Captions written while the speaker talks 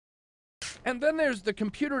And then there's the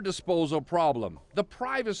computer disposal problem, the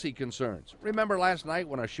privacy concerns. Remember last night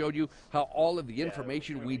when I showed you how all of the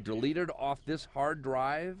information we deleted off this hard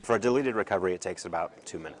drive For a deleted recovery, it takes about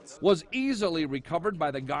 2 minutes. was easily recovered by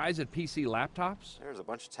the guys at PC Laptops? There's a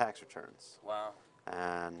bunch of tax returns. Wow.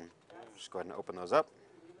 And just go ahead and open those up.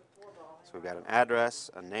 So we've got an address,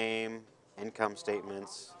 a name, income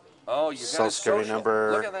statements, Oh, you got Social his Security social.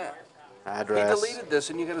 number, Look at that. address. He deleted this,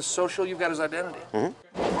 and you got his social, you've got his identity.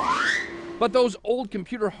 But those old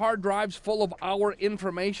computer hard drives full of our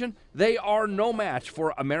information, they are no match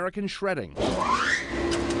for American shredding.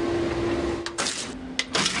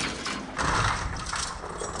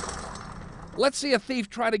 Let's see a thief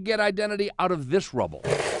try to get identity out of this rubble.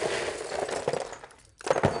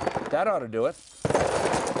 That ought to do it.